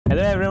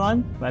Hello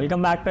everyone,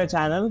 welcome back to our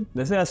channel.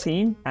 This is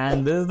Asim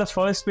and this is the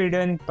first video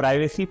in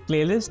Privacy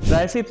Playlist.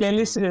 Privacy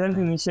Playlist is an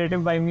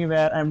initiative by me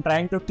where I'm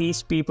trying to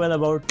teach people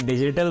about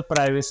digital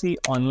privacy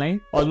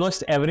online.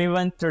 Almost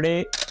everyone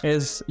today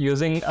is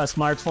using a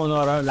smartphone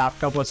or a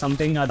laptop or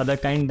something other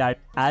kind that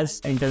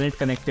has internet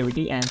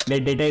connectivity and their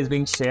data is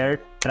being shared,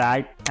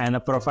 tracked, and a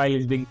profile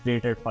is being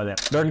created for them.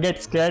 Don't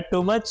get scared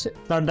too much.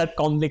 It's not that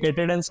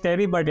complicated and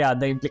scary, but yeah,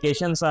 the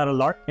implications are a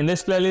lot. In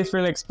this playlist,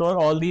 we'll explore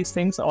all these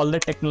things, all the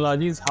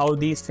technologies, how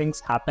these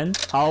things happen,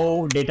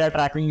 how data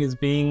tracking is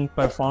being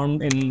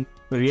performed in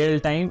real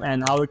time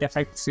and how it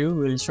affects you.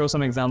 We'll show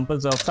some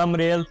examples of some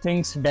real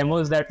things,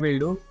 demos that we'll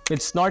do.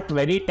 It's not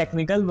very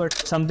technical, but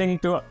something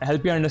to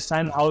help you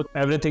understand how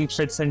everything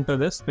fits into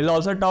this. We'll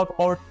also talk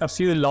about a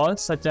few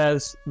laws such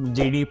as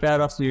GDPR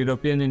of the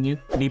European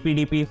Union,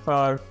 DPDP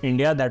for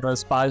India that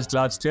was passed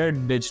last year,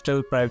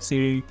 Digital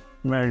Privacy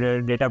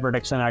Data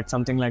Protection Act,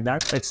 something like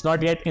that. It's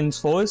not yet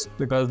enforced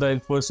because the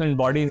enforcement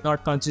body is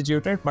not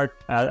constituted, but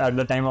at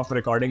the time of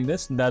recording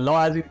this, the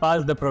law has been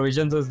passed, the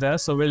provisions is there.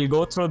 So we'll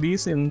go through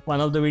these. In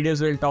one of the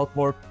videos, we'll talk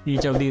about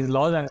each of these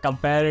laws and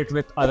compare it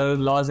with other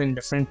laws in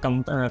different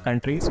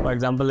countries. For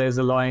example, there's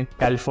a law in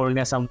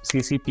California, some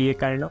CCPA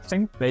kind of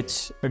thing,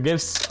 which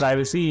gives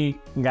privacy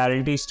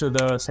guarantees to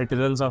the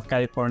citizens of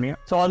California.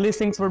 So all these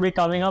things will be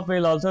coming up.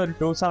 We'll also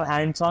do some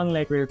hands-on,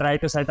 like we'll try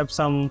to set up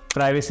some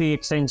privacy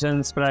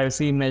extensions, privacy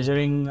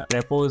measuring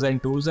repos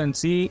and tools and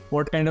see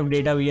what kind of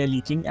data we are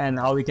leaking and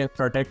how we can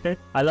protect it.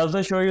 I'll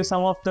also show you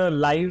some of the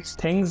live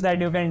things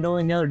that you can do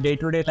in your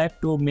day-to-day life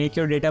to make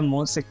your data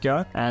more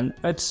secure, and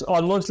it's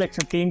almost like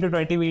 15 to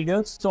 20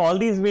 videos. So all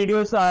these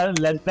videos are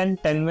less than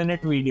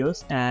 10-minute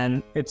videos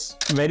and it's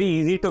very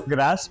easy to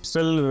grasp.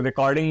 Still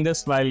recording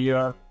this while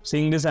you're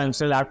seeing this and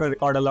still have to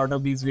record a lot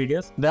of these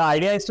videos. The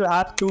idea is to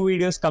have 2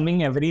 videos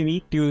coming every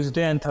week,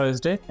 Tuesday and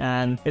Thursday,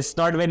 and it's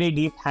not very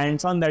deep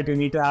hands-on that you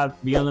need to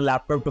be on a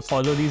laptop to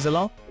follow these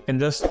along. You can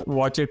just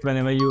watch it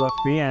whenever you are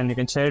free and you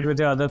can share it with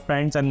your other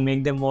friends and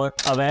make them more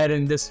aware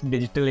in this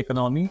digital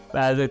economy.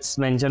 As it's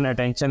mentioned,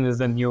 attention is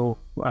the new,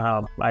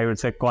 I would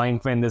say, coin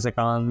in this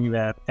economy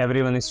where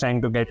everyone is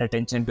trying to get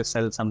attention to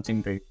sell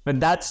something to you. With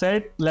that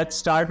said, let's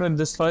start with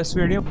this first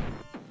video.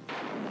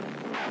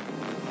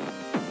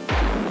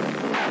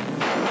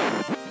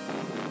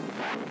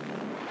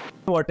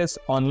 What is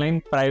online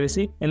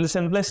privacy? In the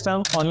simplest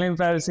term, online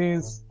privacy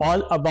is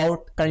all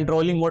about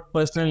controlling what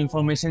personal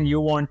information you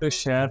want to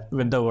share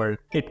with the world.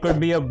 It could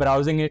be a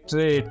browsing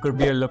history, it could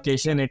be a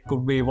location, it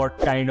could be what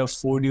kind of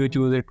food you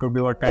choose, it could be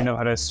what kind of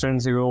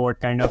restaurants you go, what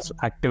kind of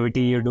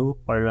activity you do.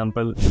 For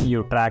example,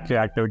 you track your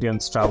activity on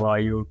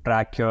Strava, you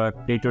track your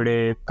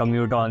day-to-day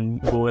commute on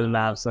Google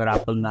Maps or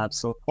Apple Maps.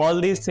 So all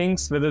these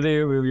things, whether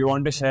you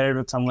want to share it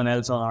with someone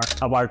else or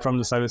not, apart from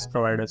the service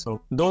provider. So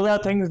those are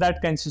things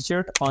that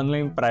constitute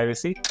online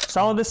privacy.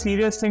 Some of the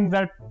serious things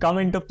that come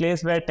into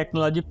place where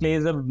technology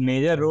plays a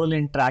major role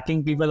in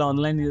tracking people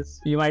online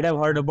is, you might have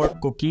heard about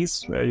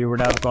cookies, where you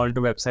would have gone to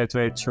websites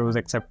where it shows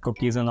accept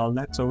cookies and all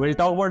that. So we'll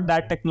talk about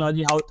that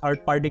technology, how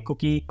third-party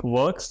cookie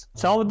works.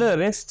 Some of the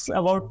risks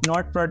about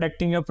not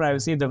protecting your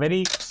privacy, the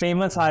very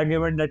famous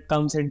argument that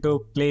comes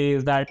into play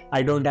is that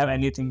I don't have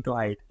anything to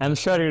hide. I'm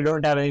sure you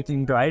don't have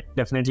anything to hide.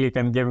 Definitely you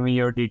can give me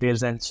your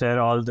details and share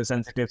all the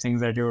sensitive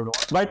things that you would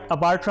want. But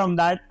apart from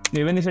that,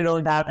 even if you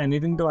don't have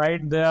anything to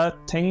hide, there are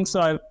things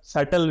or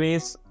subtle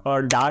ways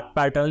or dark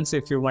patterns,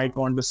 if you might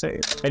want to say.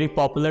 Very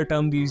popular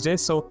term these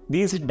days. So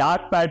these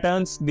dark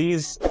patterns,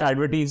 these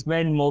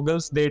advertisement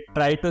moguls, they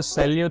try to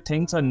sell you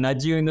things or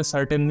nudge you in a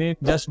certain way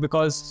just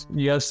because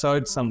you have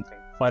searched something.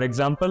 For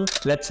example,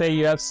 let's say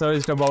you have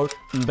searched about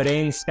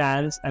brain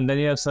scans and then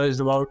you have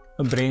searched about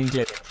a brain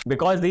clinic.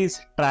 Because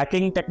these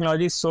tracking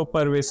technology is so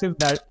pervasive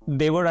that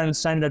they would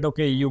understand that,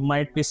 okay, you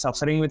might be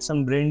suffering with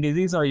some brain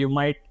disease or you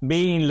might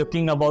be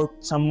looking about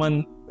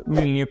someone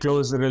in your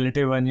close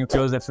relative and your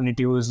close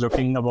affinity who is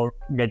looking about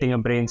getting a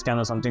brain scan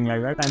or something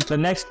like that. And the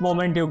next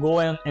moment you go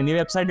on any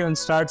website, you can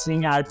start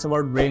seeing ads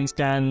about brain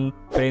scan,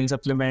 brain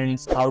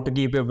supplements, how to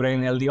keep your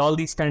brain healthy, all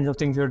these kinds of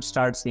things. You would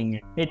start seeing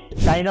it. It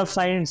kind of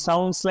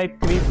sounds like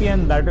creepy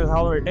and that is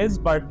how it is,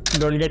 but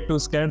don't get too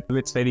scared.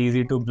 It's very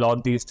easy to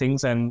block these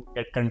things and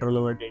get control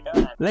over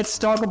data. Let's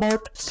talk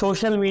about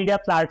social media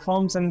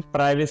platforms and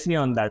privacy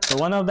on that. So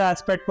one of the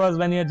aspects was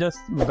when you're just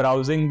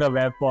browsing the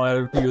web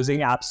or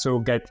using apps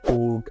to get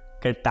food,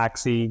 get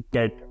taxi,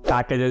 get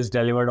packages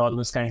delivered, all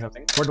those kinds of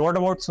things. But what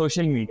about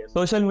social media?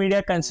 Social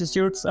media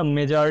constitutes a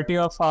majority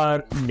of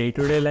our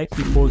day-to-day life.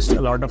 We post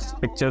a lot of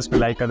pictures, we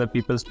like other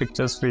people's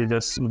pictures, we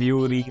just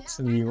view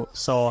reels, we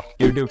saw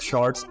YouTube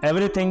shorts.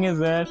 Everything is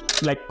there,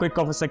 like quick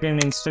of a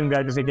second, instant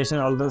gratification,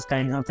 all those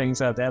kinds of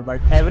things are there. But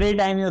every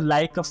time you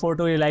like a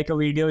photo, you like a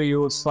video,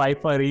 you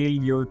swipe a reel,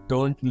 you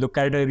don't look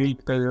at a reel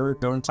because you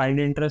don't find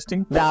it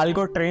interesting. The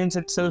algo trains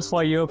itself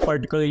for your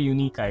particular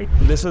unique ID.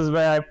 This is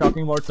where I'm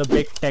talking about the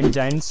big tech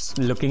giants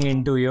looking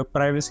into your your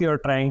privacy or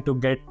trying to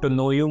get to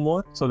know you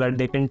more so that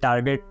they can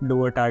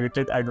do a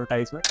targeted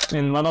advertisement.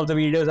 In one of the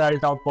videos, I'll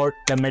talk about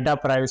the meta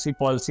privacy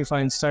policy for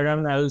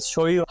Instagram. I'll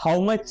show you how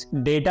much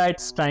data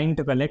it's trying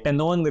to collect, and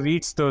no one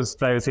reads those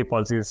privacy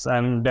policies.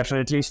 I'm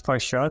definitely for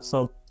sure.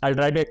 So I'll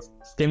try to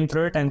skim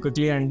through it and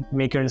quickly and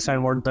make you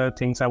understand what the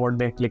things are, what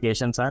the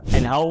implications are,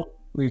 and how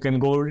you can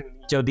go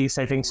each of these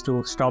settings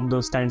to stop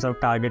those kinds of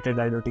targeted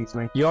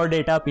advertisement. Your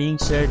data being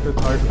shared to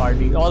third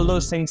parties, all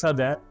those things are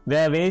there.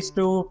 There are ways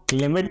to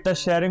limit the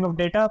sharing of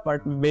data,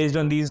 but based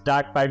on these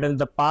dark patterns,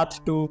 the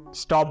path to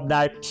stop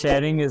that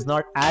sharing is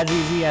not as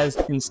easy as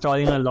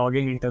installing or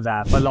logging into the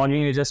app. For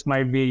logging, you just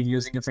might be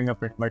using a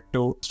fingerprint, but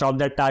to stop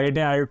that targeted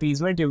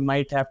advertisement, you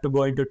might have to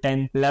go into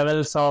 10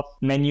 levels of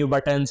menu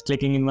buttons,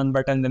 clicking in one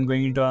button, then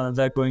going into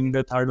another, going into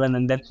a third one,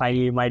 and then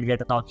finally you might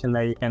get an option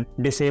where you can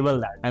disable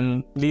that.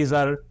 And these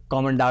are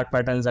common dark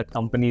patterns that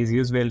companies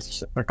use. We'll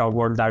talk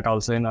about that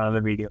also in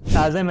another video.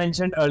 As I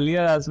mentioned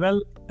earlier as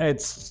well,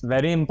 it's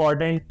very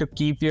important to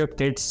keep your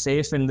kids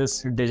safe in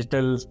this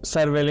digital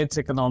surveillance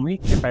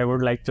economy. If I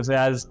would like to say,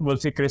 as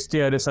Wolfie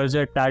Christie, a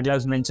researcher at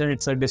Taglas, mentioned,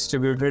 it's a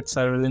distributed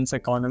surveillance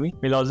economy.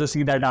 We'll also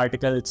see that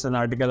article. It's an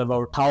article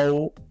about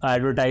how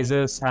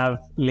advertisers have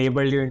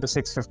labeled you into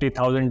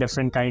 650,000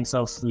 different kinds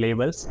of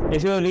labels.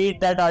 If you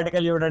read that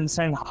article, you would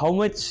understand how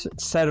much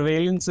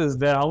surveillance is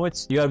there, how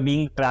much you are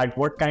being tracked,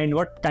 what kind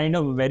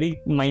of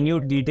very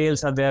minute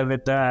details are there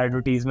with the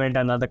advertisement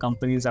and other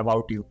companies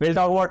about you. We'll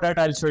talk about that.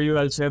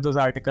 I'll share those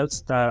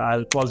articles.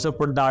 I'll also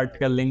put the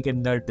article link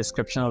in the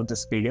description of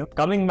this video.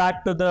 Coming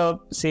back to the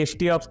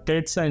safety of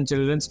kids and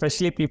children,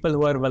 especially people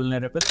who are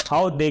vulnerable,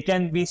 how they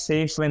can be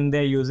safe when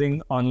they're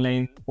using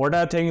online. What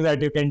are things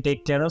that you can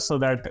take care of so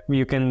that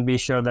you can be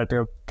sure that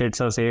your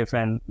kids are safe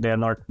and they're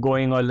not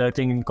going or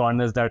lurking in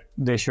corners that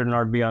they should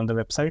not be on the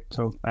website.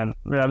 So, and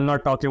I'm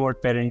not talking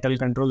about parental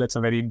control. It's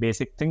a very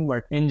basic thing,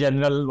 but in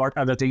general, what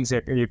other things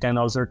you can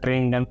also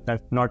train them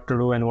that not to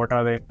do and what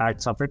are the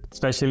impacts of it,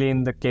 especially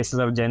in the cases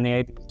of Gen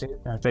AI.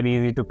 It's very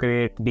easy to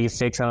create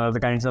deepfakes and other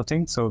kinds of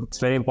things, so it's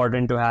very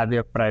important to have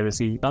your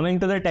privacy. Coming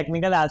to the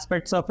technical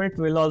aspects of it,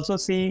 we'll also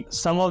see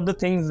some of the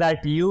things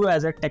that you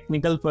as a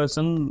technical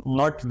person,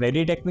 not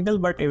very technical,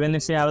 but even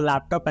if you have a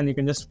laptop and you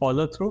can just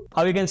follow through,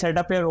 how you can set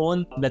up your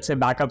own, let's say,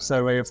 backup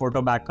server, your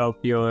photo backup,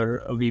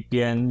 your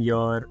VPN,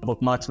 your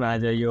bookmarks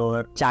manager,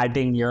 your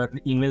chatting, your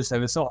email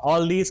service. So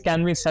all these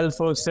can be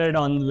self-hosted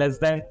on less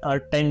than a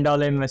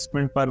 $10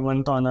 investment per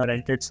month on a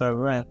rented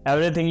server, and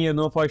everything you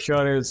know for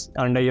sure is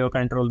under your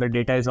control. The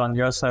data is on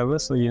your server,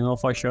 so you know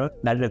for sure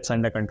that it's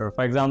under control.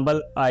 For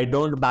example, I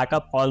don't back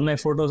up all my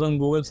photos on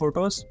Google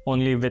Photos,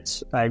 only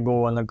which I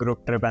go on a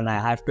group trip and I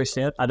have to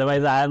share.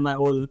 Otherwise, I have my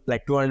whole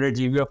 200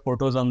 GB of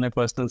photos on my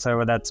personal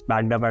server that's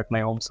backed up at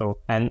my home. So,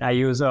 and I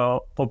use a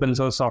open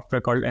source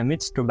software called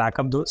Image to back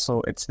up those.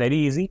 So it's very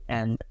easy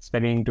and it's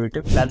very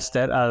intuitive. That's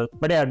there.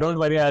 But yeah, don't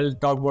worry. I'll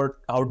talk about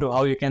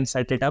how you can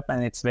set it up,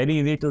 and it's very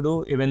easy to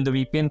do. Even the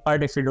VPN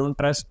part, if you don't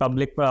trust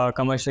public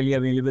commercially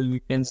available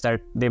VPNs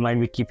that they might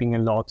be keeping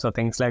in logs or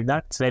things like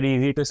that, it's very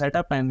easy to set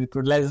up, and it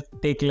would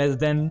take less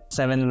than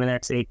 7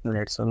 minutes, 8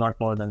 minutes, so not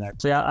more than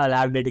that. So yeah, I'll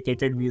have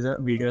dedicated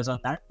videos on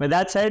that. With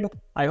that said,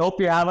 I hope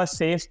you have a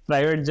safe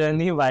private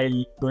journey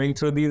while going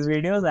through these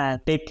videos, and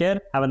take care.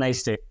 Have a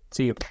nice day.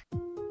 See you.